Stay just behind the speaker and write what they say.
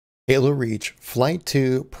Halo Reach Flight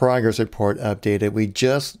 2 progress report updated. We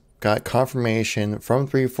just got confirmation from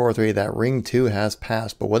 343 that Ring 2 has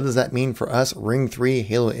passed, but what does that mean for us Ring 3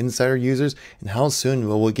 Halo Insider users, and how soon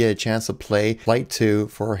will we get a chance to play Flight 2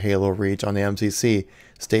 for Halo Reach on the MCC?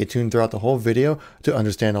 Stay tuned throughout the whole video to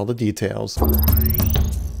understand all the details.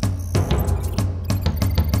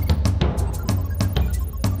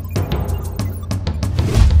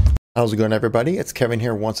 How's it going, everybody? It's Kevin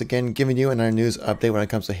here once again, giving you another news update when it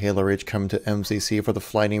comes to Halo Reach coming to MCC for the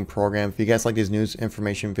flighting program. If you guys like these news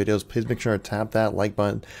information videos, please make sure to tap that like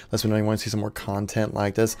button. Let me know you want to see some more content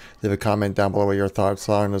like this. Leave a comment down below what your thoughts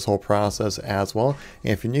are on this whole process as well.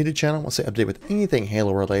 And if you're new to the channel, want to stay updated with anything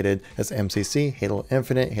Halo related, that's MCC, Halo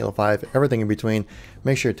Infinite, Halo 5, everything in between,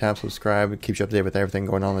 make sure to tap subscribe. It keeps you updated with everything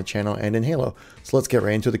going on the channel and in Halo. So let's get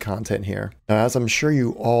right into the content here. Now, as I'm sure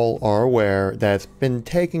you all are aware, that it's been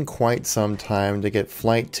taking quite some time to get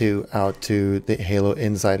Flight 2 out to the Halo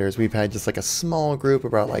Insiders. We've had just like a small group,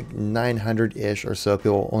 about like 900-ish or so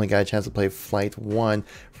people only got a chance to play Flight 1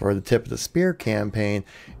 for the Tip of the Spear campaign,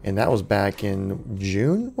 and that was back in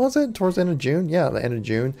June, was it? Towards the end of June? Yeah, the end of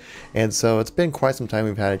June. And so it's been quite some time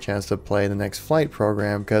we've had a chance to play the next flight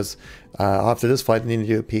program, because after this flight, we need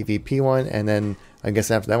to do a PvP one, and then I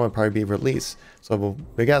guess after that one will probably be released. So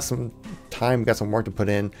we got some time, got some work to put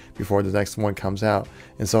in before the next one comes out.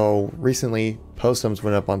 And so recently, Postums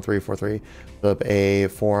went up on 343, put up a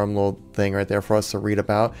forum little thing right there for us to read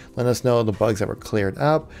about, letting us know the bugs that were cleared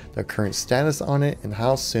up, the current status on it, and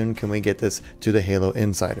how soon can we get this to the Halo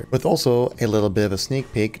Insider. With also a little bit of a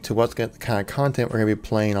sneak peek to what's the kind of content we're going to be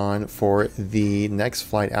playing on for the next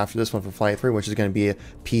flight after this one for Flight 3, which is going to be a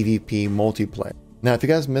PvP multiplayer. Now, if you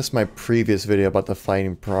guys missed my previous video about the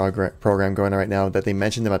fighting program going on right now, that they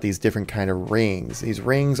mentioned about these different kind of rings. These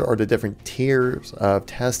rings are the different tiers of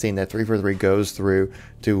testing that 343 goes through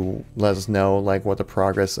to let us know like what the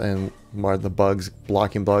progress and what are the bugs,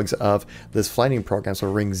 blocking bugs of this flighting program.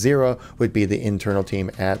 So ring 0 would be the internal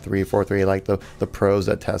team at 343, like the pros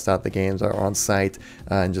that test out the games are on site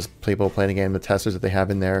and just people playing the game, the testers that they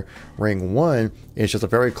have in there. Ring 1 is just a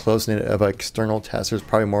very close knit of external testers,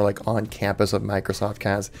 probably more like on campus of Microsoft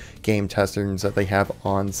kind of game testers that they have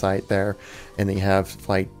on site there. And then you have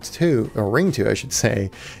Flight 2, or Ring 2 I should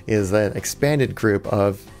say, is an expanded group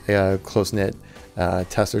of close knit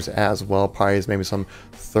testers as well. Probably maybe some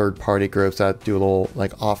third-party groups that do a little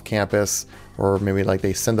like off-campus, or maybe like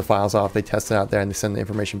they send the files off, they test it out there, and they send the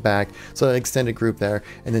information back. So an extended group there.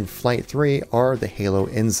 And then Flight 3 are the Halo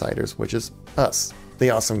Insiders, which is us,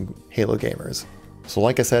 the awesome Halo gamers. So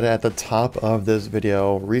like I said at the top of this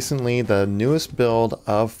video, recently the newest build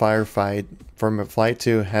of Firefight from Flight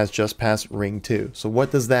 2 has just passed Ring 2. So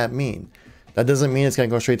what does that mean? That doesn't mean it's going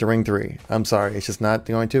to go straight to Ring 3. I'm sorry, it's just not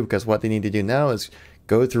going to, because what they need to do now is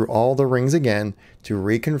go through all the rings again to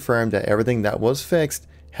reconfirm that everything that was fixed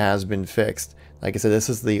has been fixed. Like I said, this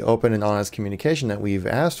is the open and honest communication that we've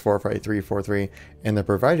asked for 343, and they're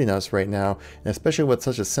providing us right now, and especially with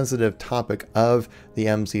such a sensitive topic of the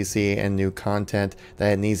MCC and new content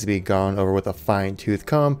that it needs to be gone over with a fine-tooth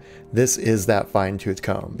comb. This is that fine-tooth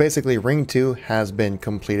comb. Basically, Ring 2 has been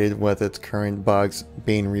completed with its current bugs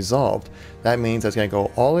being resolved. That means it's going to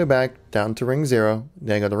go all the way back down to Ring 0,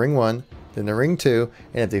 then go to Ring 1, then to Ring 2,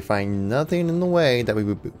 and if they find nothing in the way that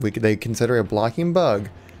they consider a blocking bug,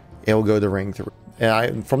 it will go to Ring 3.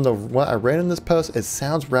 And from what I read in this post, it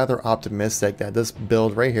sounds rather optimistic that this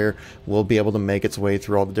build right here will be able to make its way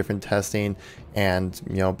through all the different testing and,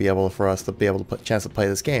 you know, be able for us to be able to put a chance to play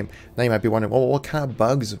this game. Now you might be wondering, well, what kind of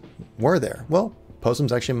bugs were there? Well,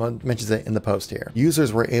 Postums actually mentions it in the post here.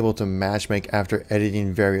 Users were able to matchmake after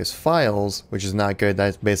editing various files, which is not good.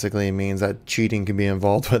 That basically means that cheating can be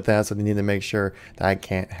involved with that, so they need to make sure that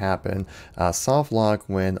can't happen. Soft lock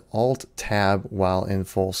when Alt-Tab while in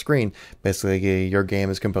full screen. Basically, your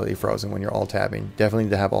game is completely frozen when you're Alt-Tabbing. Definitely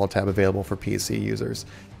need to have Alt-Tab available for PC users.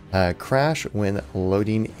 Crash when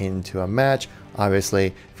loading into a match.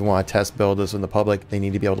 Obviously, if you want to test build this in the public, they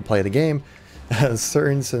need to be able to play the game.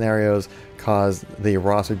 Certain scenarios cause the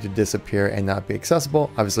roster to disappear and not be accessible.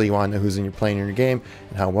 Obviously, you want to know who's playing in your game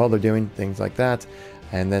and how well they're doing, things like that.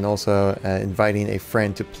 And then also inviting a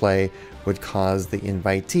friend to play would cause the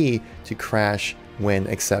invitee to crash when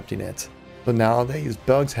accepting it. So now these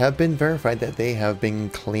bugs have been verified that they have been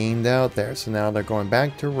cleaned out there. So now they're going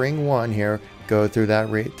back to Ring 1 here, go through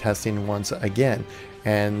that testing once again.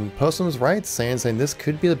 And Postums right saying this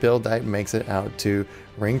could be the build that makes it out to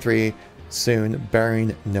Ring 3 soon,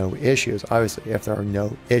 bearing no issues. Obviously, if there are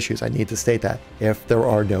no issues, I need to state that, if there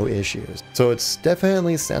are no issues. So it's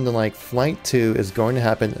definitely sounding like Flight 2 is going to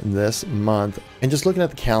happen this month. And just looking at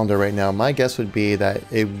the calendar right now, my guess would be that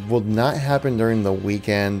it will not happen during the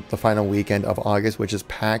weekend, the final weekend of August, which is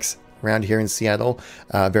PAX around here in Seattle.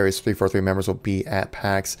 Various 343 members will be at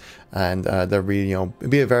PAX, and there'll be, it'll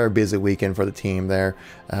be a very busy weekend for the team there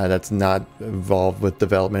that's not involved with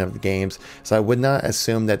development of the games. So I would not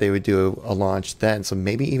assume that they would do a launch then. So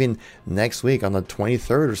maybe even next week on the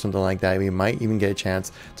 23rd or something like that, we might even get a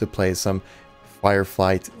chance to play some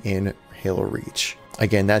Fireflight in Halo Reach.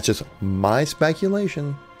 Again, that's just my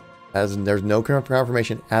speculation, as there's no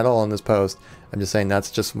confirmation at all in this post. I'm just saying that's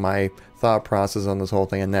just my thought process on this whole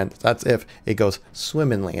thing, and that's if it goes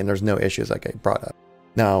swimmingly and there's no issues like I brought up.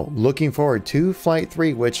 Now, looking forward to Flight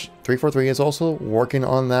 3, which 343 is also working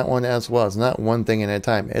on that one as well. It's not one thing at a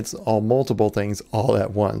time, it's all multiple things all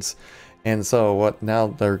at once. And so what now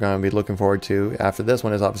they're going to be looking forward to after this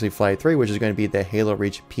one is obviously Flight 3, which is going to be the Halo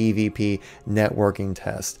Reach PvP networking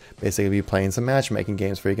test. Basically be playing some matchmaking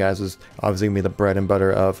games for you guys, who's obviously going to be the bread and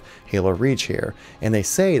butter of Halo Reach here. And they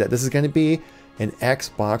say that this is going to be an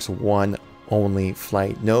Xbox One only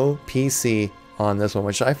flight, no PC on this one,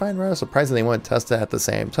 which I find rather surprising they want to test it at the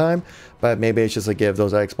same time, but maybe it's just to give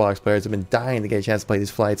those Xbox players who have been dying to get a chance to play these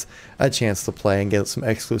flights a chance to play and get some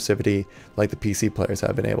exclusivity like the PC players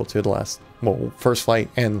have been able to the last, well, first flight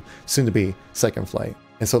and soon to be second flight.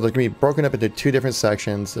 And so they're going to be broken up into two different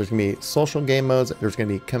sections. There's going to be social game modes, there's going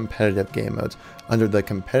to be competitive game modes. Under the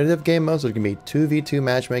competitive game modes, there's going to be 2v2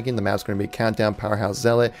 matchmaking. The map's going to be Countdown, Powerhouse,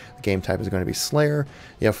 Zealot. The game type is going to be Slayer.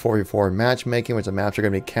 You have 4v4 matchmaking, which the maps are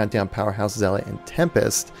going to be Countdown, Powerhouse, Zealot, and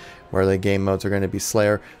Tempest, where the game modes are going to be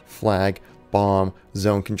Slayer, Flag, Bomb,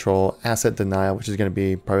 Zone Control, Asset Denial, which is going to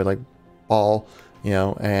be probably like Ball,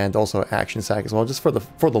 and also Action Sack as well, just for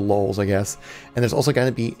the lulz, I guess. And there's also going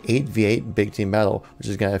to be 8v8 Big Team Battle, which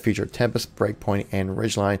is going to feature Tempest, Breakpoint, and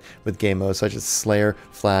Ridgeline with game modes such as Slayer,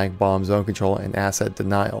 Flag, Bomb, Zone Control, and Asset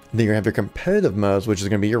Denial. Then you're going to have your competitive modes, which is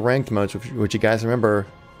going to be your ranked modes, which you guys remember,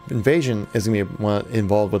 Invasion is going to be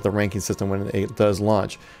involved with the ranking system when it does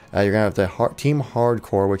launch. You're going to have the Team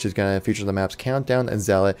Hardcore, which is going to feature the maps Countdown and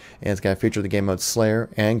Zealot, and it's going to feature the game mode Slayer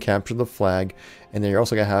and Capture the Flag. And then you're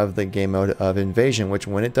also going to have the game mode of Invasion, which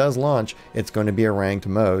when it does launch, it's going to be a ranked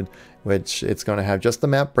mode, which it's going to have just the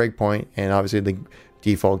map Breakpoint and obviously the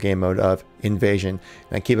default game mode of Invasion.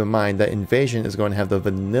 Now keep in mind that Invasion is going to have the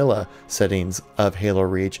vanilla settings of Halo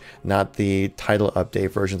Reach, not the title update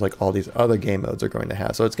versions like all these other game modes are going to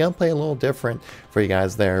have. So it's going to play a little different for you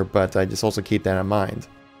guys there, but just also keep that in mind.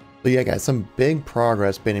 So yeah guys, some big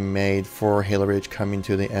progress being made for Halo Reach coming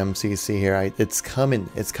to the MCC here. It's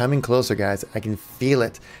coming closer guys. I can feel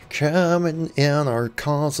it coming in our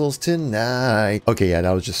consoles tonight. Okay, yeah,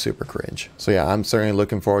 that was just super cringe. So yeah, I'm certainly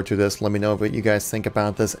looking forward to this. Let me know what you guys think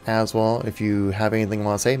about this as well. If you have anything you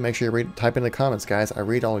want to say, make sure you type in the comments guys. I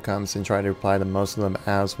read all the comments and try to reply to most of them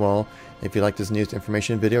as well. If you like this news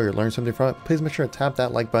information video or you learned something from it, please make sure to tap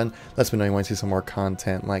that like button. Lets me know you want to see some more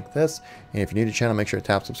content like this. And if you're new to the channel, make sure to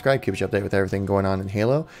tap subscribe. Keeps you updated with everything going on in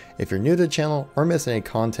Halo. If you're new to the channel or missing any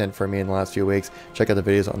content from me in the last few weeks, check out the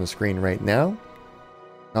videos on the screen right now.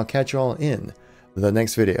 I'll catch you all in the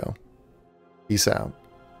next video. Peace out.